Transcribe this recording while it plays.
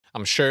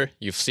I'm sure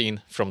you've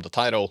seen from the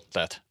title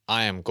that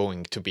I am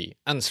going to be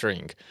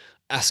answering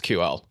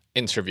SQL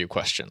interview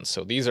questions.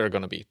 So these are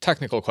going to be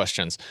technical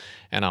questions,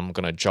 and I'm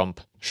going to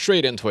jump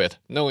straight into it.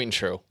 No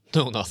intro,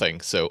 no nothing.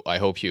 So I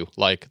hope you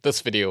like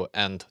this video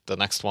and the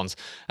next ones.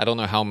 I don't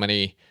know how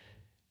many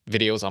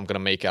videos I'm going to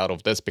make out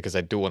of this because I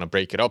do want to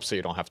break it up so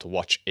you don't have to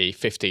watch a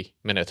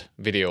 50-minute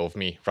video of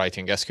me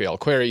writing SQL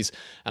queries.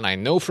 And I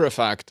know for a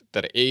fact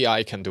that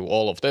AI can do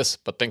all of this,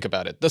 but think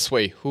about it this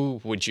way: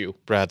 who would you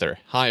rather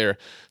hire?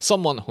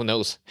 Someone who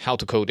knows how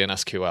to code in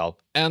SQL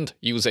and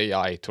use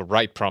AI to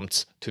write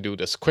prompts to do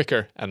this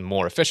quicker and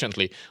more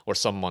efficiently, or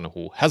someone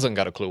who hasn't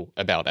got a clue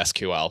about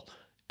SQL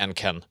and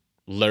can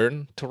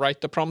learn to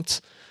write the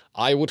prompts?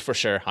 I would for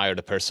sure hire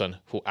the person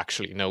who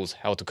actually knows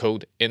how to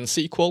code in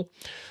SQL.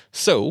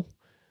 So,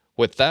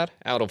 with that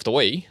out of the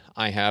way,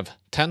 I have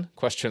 10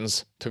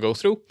 questions to go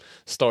through,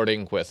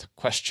 starting with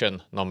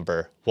question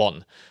number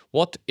 1.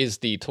 What is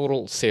the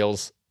total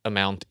sales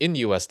amount in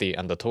USD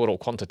and the total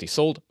quantity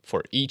sold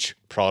for each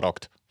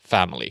product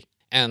family?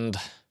 And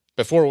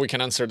before we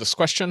can answer this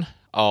question,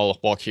 I'll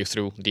walk you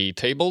through the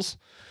tables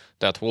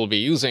that we'll be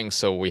using.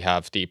 So we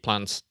have the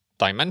plants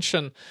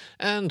dimension,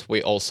 and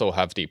we also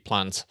have the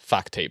plants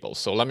fact table.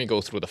 So let me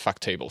go through the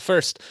fact table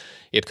first.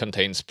 It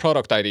contains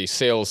product ID,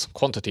 sales,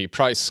 quantity,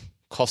 price,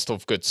 cost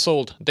of goods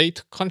sold,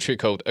 date, country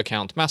code,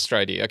 account master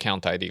ID,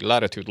 account ID,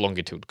 latitude,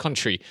 longitude,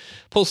 country,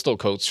 postal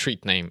code,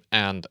 street name,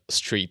 and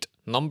street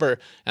number.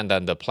 And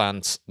then the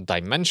plants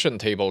dimension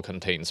table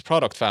contains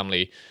product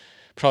family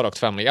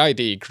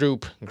ID,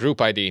 group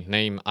ID,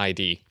 name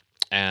ID,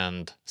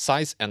 and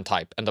size and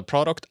type. And the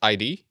product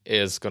ID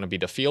is going to be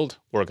the field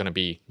we're going to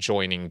be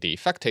joining the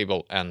fact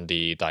table and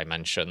the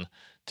dimension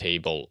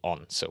table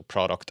on. So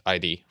product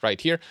ID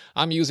right here.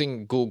 I'm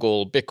using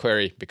Google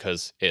BigQuery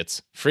because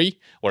it's free,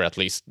 or at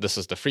least this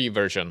is the free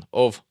version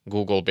of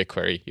Google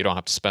BigQuery. You don't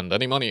have to spend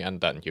any money,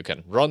 and then you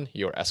can run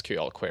your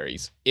SQL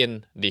queries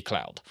in the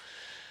cloud.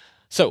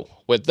 So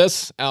with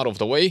this out of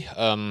the way,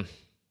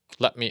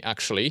 let me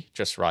actually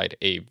just write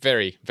a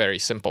very, very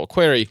simple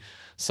query.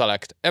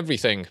 Select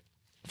everything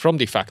from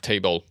the fact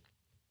table.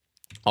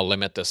 I'll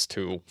limit this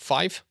to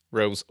 5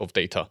 rows of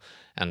data,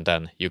 and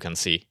then you can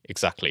see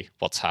exactly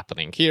what's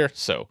happening here.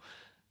 So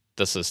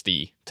this is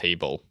the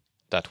table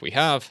that we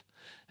have,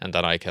 and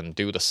then I can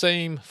do the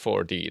same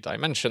for the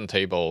dimension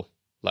table.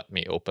 Let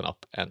me open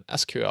up an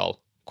SQL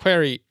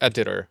query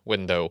editor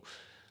window,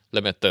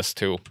 limit this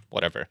to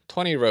whatever,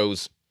 20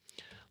 rows.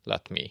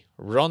 Let me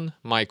run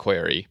my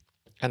query,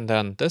 and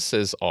then this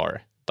is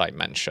our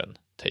dimension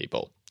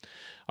table.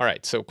 All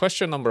right, so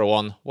question number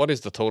 1, what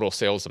is the total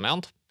sales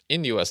amount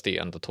in USD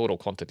and the total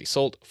quantity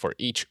sold for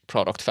each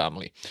product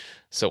family?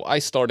 So I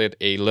started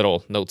a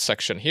little note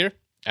section here,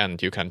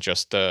 and you can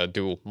just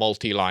do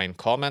multi-line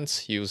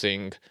comments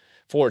using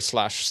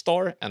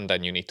 /* and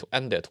then you need to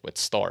end it with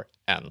star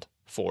and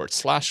 / or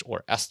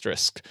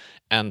asterisk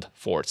and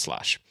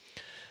 /.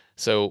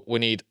 So we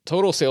need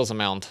total sales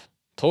amount,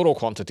 total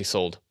quantity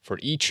sold for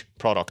each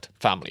product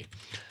family.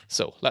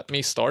 So let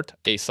me start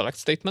a select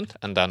statement,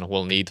 and then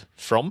we'll need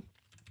from.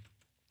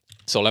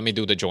 So let me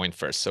do the join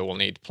first. So we'll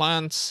need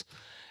plants,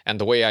 and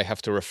the way I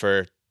have to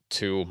refer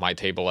to my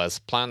table as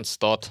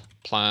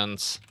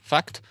plants.plants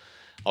fact,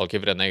 I'll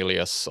give it an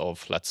alias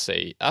of, let's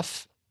say,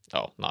 f.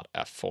 Oh, not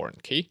f foreign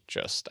key,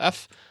 just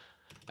f.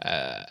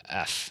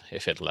 F,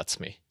 if it lets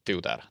me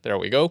do that. There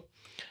we go.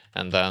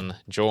 And then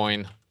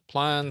join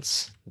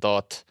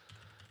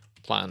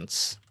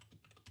plants.plants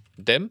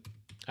dim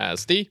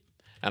as d,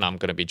 and I'm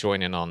going to be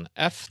joining on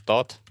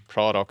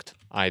f.product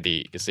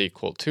ID is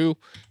equal to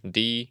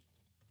d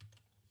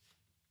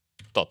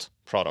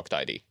 .product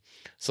ID.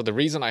 So the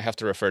reason I have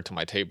to refer to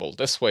my table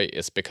this way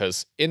is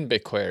because in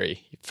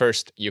BigQuery,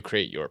 first you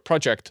create your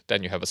project,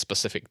 then you have a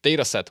specific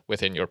data set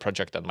within your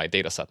project, and my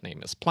data set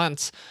name is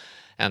plants.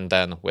 And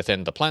then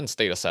within the plants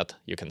data set,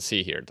 you can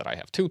see here that I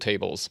have 2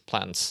 tables,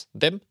 plants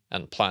dim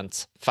and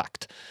plants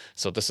fact.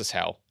 So this is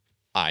how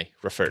I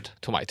referred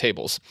to my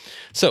tables.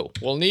 So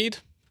we'll need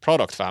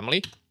product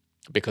family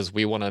because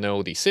we want to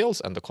know the sales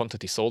and the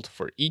quantity sold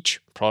for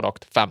each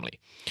product family.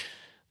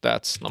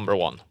 That's number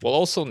 1. We'll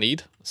also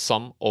need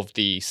sum of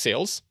the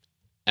sales,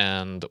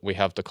 and we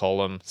have the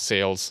column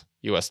sales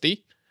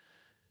USD.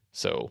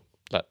 So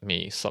let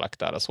me select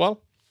that as well.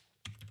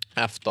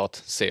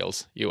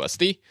 f.sales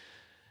USD.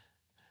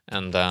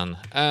 And then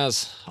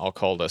as I'll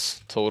call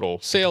this total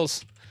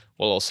sales,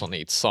 we'll also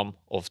need sum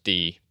of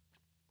the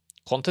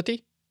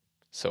quantity.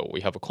 So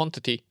we have a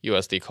quantity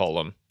USD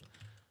column,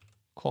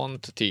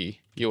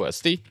 quantity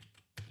USD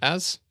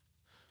as,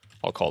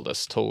 I'll call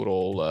this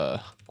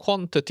total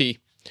quantity.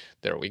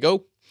 There we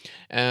go.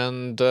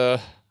 And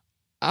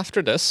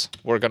after this,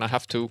 we're going to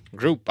have to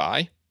group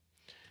by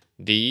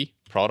the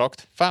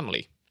product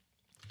family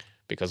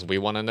because we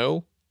want to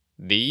know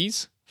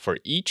these for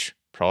each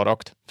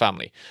product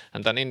family.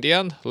 And then in the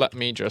end, let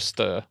me just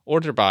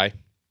order by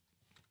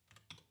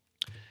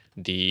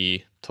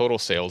the total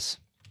sales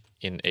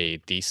in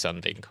a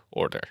descending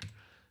order.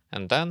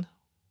 And then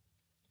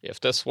if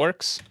this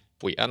works,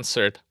 we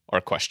answered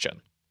our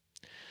question.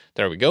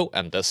 There we go,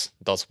 and this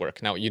does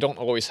work. Now, you don't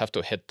always have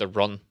to hit the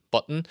run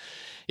button.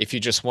 If you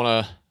just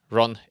want to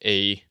run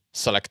a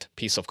select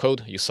piece of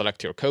code, you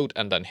select your code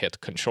and then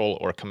hit Control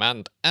or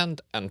Command and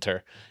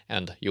Enter,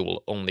 and you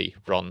will only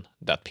run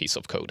that piece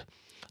of code.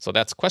 So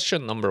that's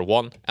question number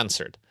 1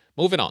 answered.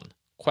 Moving on,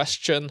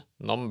 question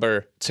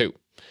number 2.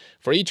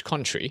 For each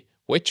country,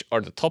 which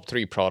are the top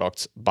 3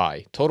 products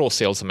by total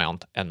sales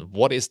amount and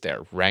what is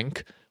their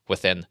rank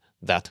within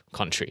that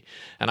country?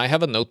 And I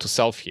have a note to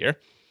self here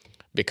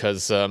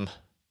because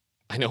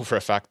I know for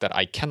a fact that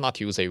I cannot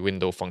use a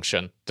window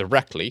function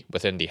directly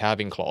within the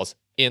having clause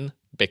in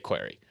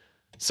BigQuery.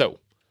 So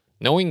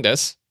knowing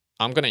this,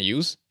 I'm going to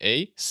use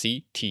a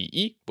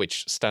CTE,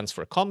 which stands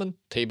for Common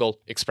Table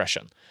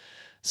Expression.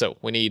 So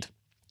we need,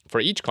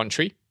 for each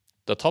country,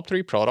 the top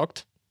 3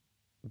 product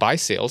by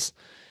sales,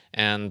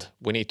 and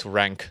we need to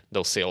rank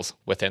those sales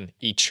within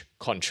each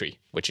country,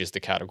 which is the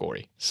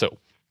category. So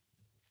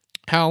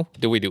how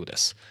do we do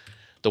this?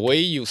 The way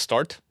you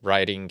start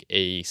writing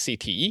a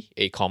CTE,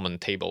 a common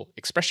table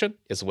expression,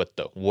 is with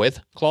the with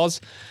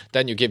clause.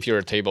 Then you give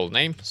your table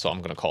name. So I'm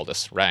going to call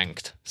this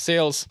ranked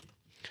sales.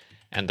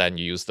 And then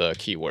you use the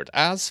keyword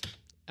as.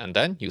 And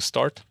then you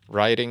start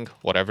writing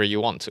whatever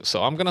you want to.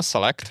 So I'm going to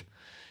select.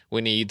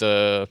 We need,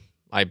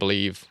 I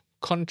believe,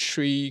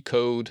 country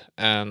code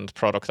and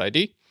product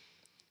ID.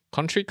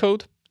 Country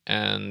code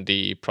and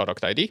the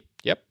product ID.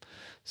 Yep.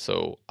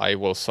 So I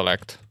will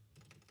select,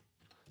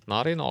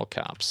 not in all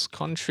caps,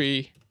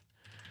 country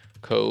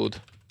code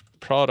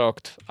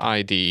product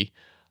ID.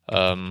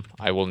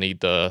 I will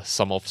need the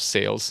sum of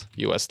sales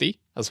USD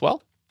as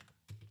well.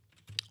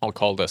 I'll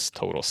call this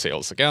total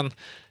sales again,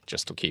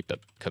 just to keep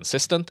it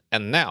consistent.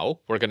 And now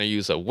we're going to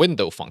use a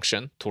window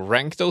function to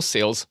rank those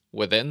sales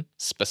within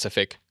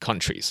specific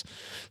countries.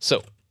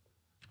 So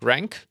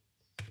rank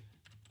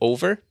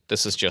over,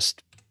 this is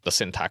just the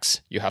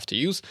syntax you have to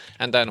use.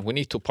 And then we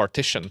need to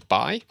partition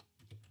by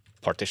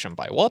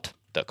what?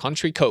 The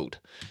country code,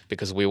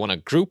 because we want to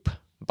group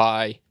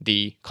by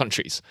the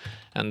countries.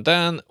 And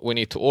then we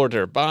need to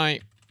order by,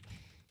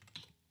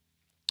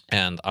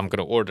 and I'm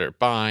going to order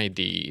by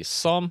the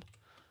sum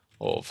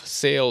of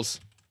sales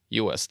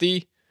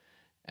USD.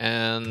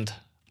 And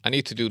I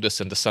need to do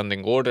this in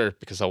descending order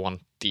because I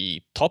want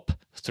the top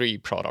 3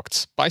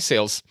 products by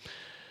sales.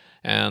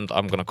 And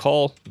I'm going to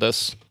call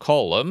this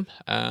column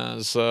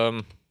as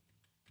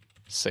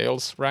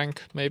sales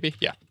rank, maybe.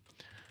 Yeah,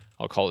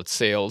 I'll call it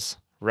sales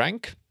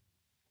rank.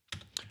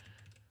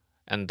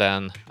 And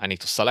then I need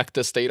to select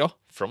this data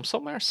from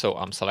somewhere. So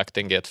I'm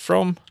selecting it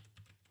from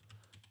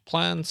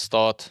plans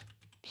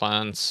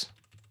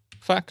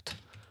fact.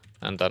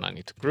 And then I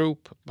need to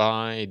group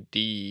by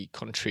the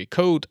country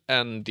code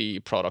and the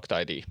product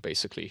ID,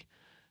 basically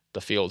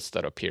the fields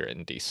that appear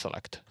in the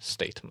select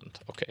statement.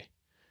 Okay.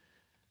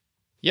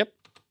 Yep.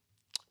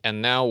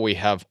 And now we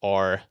have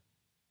our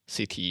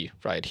CTE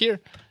right here.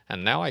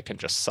 And now I can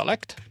just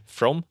select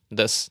from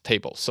this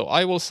table. So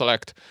I will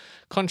select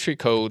country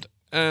code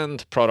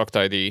and product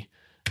ID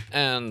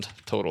and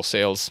total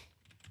sales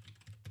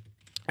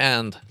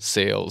and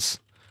sales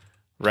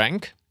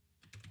rank,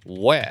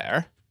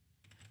 where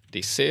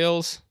the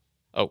sales,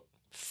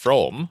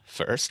 from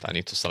first, I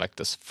need to select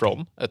this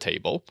from a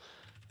table,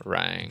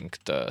 rank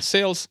the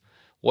sales,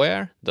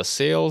 where the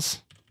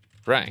sales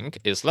rank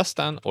is less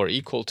than or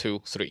equal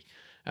to 3.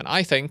 And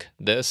I think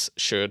this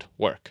should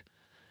work.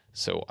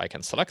 So I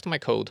can select my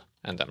code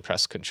and then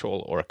press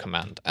Control or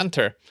Command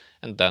Enter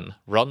and then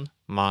run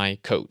my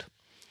code.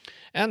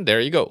 And there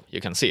you go. You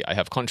can see I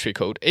have country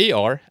code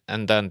AR,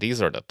 and then these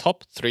are the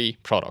top 3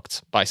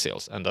 products by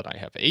sales. And then I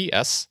have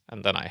AS,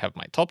 and then I have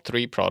my top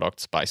 3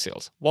 products by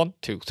sales. 1,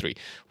 2, 3,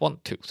 1,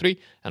 2, 3,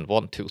 and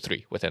 1, 2,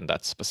 3 within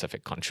that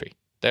specific country.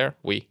 There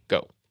we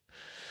go.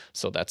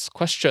 So that's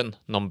question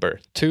number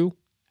 2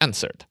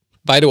 answered.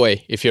 By the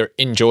way, if you're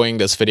enjoying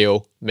this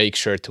video, make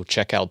sure to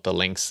check out the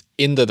links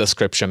in the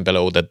description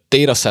below. The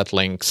dataset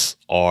links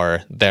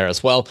are there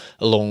as well,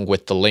 along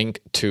with the link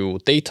to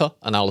Data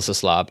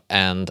Analysis Lab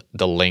and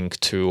the link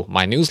to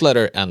my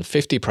newsletter and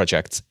 50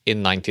 projects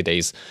in 90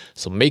 days.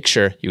 So make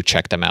sure you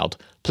check them out.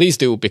 Please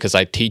do, because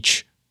I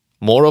teach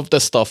more of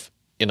this stuff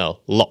in a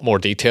lot more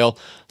detail.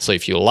 So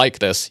if you like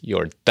this,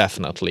 you're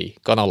definitely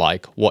gonna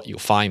like what you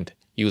find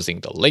using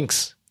the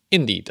links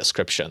in the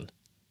description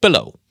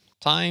below.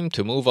 Time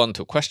to move on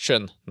to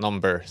question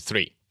number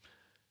 3.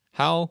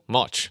 How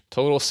much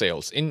total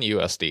sales in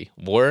USD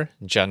were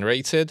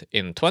generated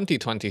in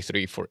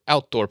 2023 for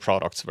outdoor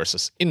products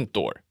versus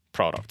indoor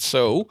products?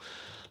 So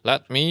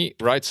let me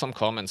write some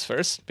comments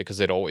first, because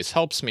it always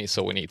helps me.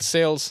 So we need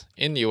sales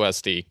in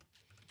USD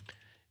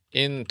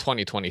in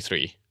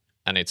 2023,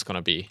 and it's going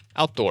to be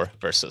outdoor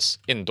versus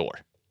indoor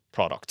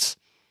products.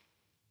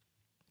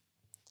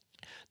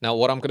 Now,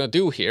 what I'm going to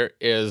do here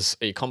is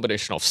a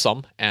combination of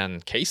sum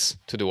and case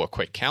to do a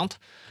quick count.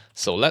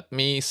 So let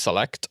me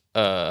select,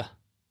 well,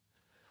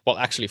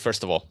 actually,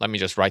 first of all, let me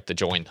just write the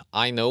join.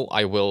 I know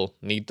I will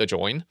need the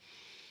join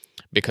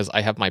because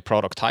I have my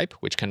product type,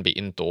 which can be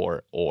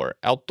indoor or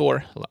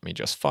outdoor. Let me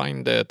just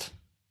find it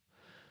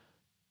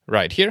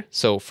right here.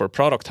 So for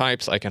product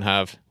types, I can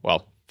have,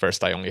 well,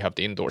 first I only have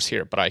the indoors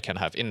here, but I can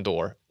have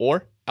indoor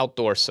or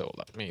outdoor. So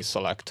let me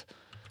select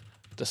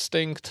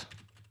distinct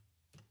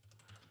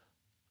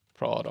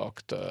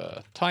product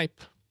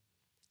type.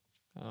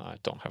 I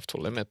don't have to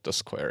limit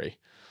this query.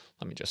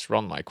 Let me just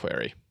run my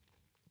query.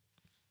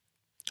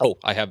 Oh,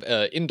 I have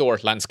indoor,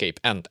 landscape,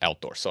 and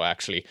outdoor. So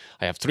actually,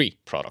 I have 3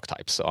 product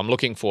types. So I'm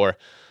looking for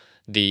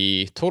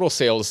the total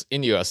sales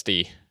in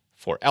USD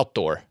for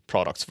outdoor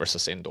products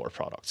versus indoor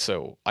products.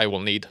 So I will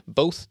need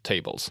both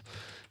tables.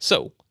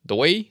 So the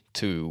way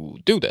to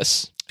do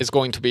this is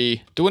going to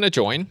be doing a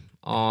join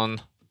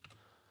on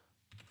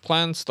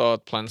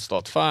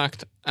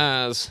plans.fact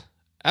as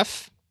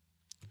f.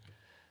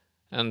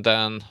 And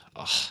then,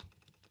 I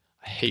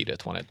hate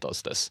it when it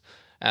does this,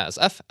 as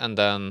f. And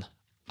then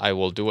I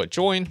will do a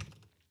join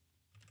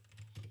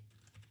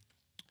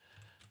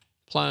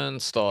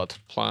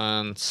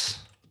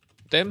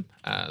plans.plansDim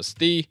as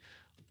d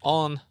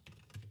on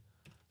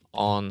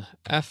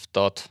f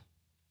dot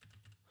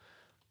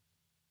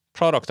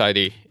product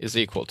ID is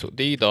equal to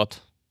d dot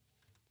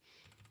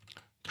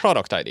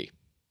product ID.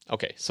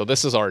 Okay, so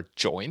this is our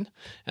join.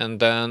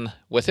 And then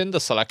within the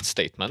select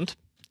statement,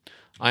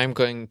 I'm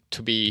going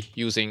to be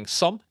using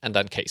sum and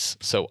then case.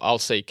 So I'll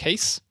say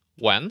case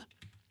when,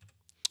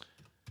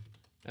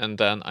 and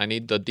then I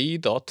need the d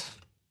dot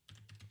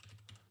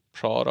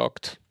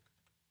product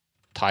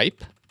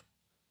type.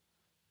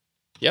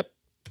 Yep.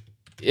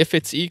 If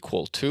it's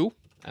equal to,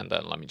 and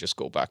then let me just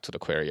go back to the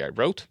query I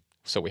wrote.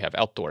 So we have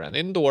outdoor and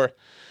indoor.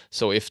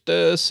 So if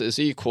this is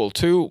equal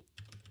to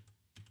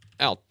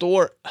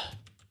outdoor,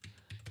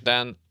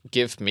 then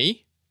give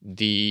me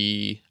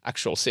the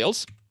actual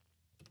sales.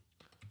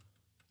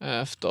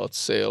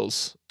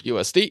 f.sales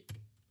USD.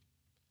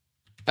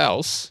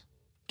 Else,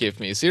 give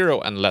me 0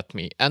 and let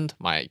me end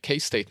my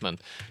case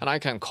statement. And I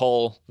can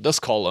call this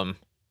column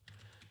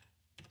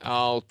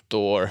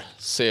outdoor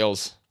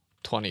sales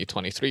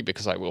 2023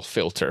 because I will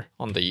filter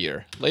on the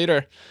year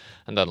later.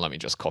 And then let me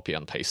just copy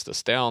and paste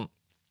this down.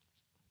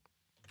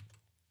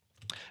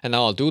 And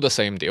now I'll do the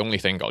same. The only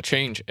thing I'll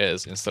change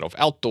is instead of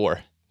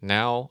outdoor,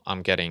 now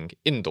I'm getting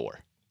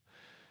indoor.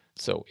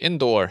 So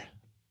indoor,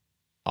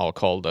 I'll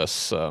call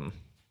this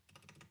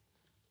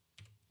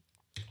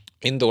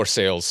indoor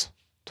sales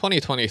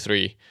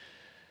 2023.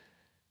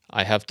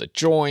 I have the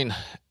join.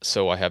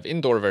 So I have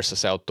indoor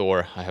versus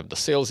outdoor. I have the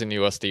sales in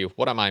USD.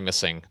 What am I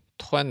missing?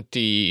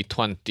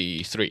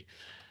 2023.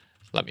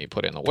 Let me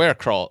put in a where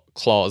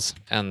clause,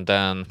 and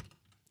then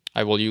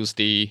I will use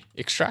the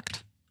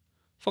extract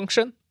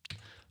function.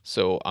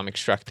 So I'm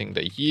extracting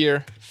the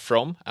year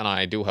from, and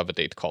I do have a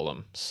date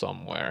column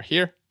somewhere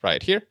here,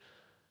 right here.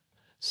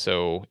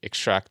 So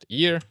extract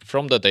year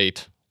from the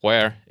date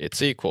where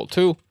it's equal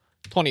to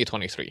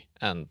 2023.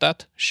 And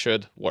that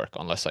should work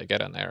unless I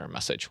get an error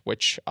message,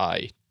 which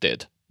I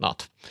did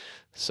not.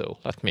 So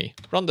let me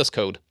run this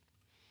code.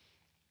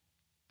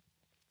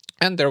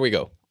 And there we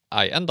go.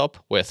 I end up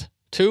with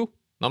 2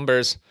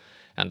 numbers,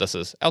 and this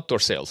is outdoor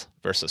sales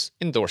versus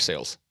indoor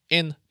sales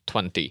in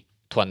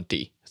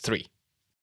 2023.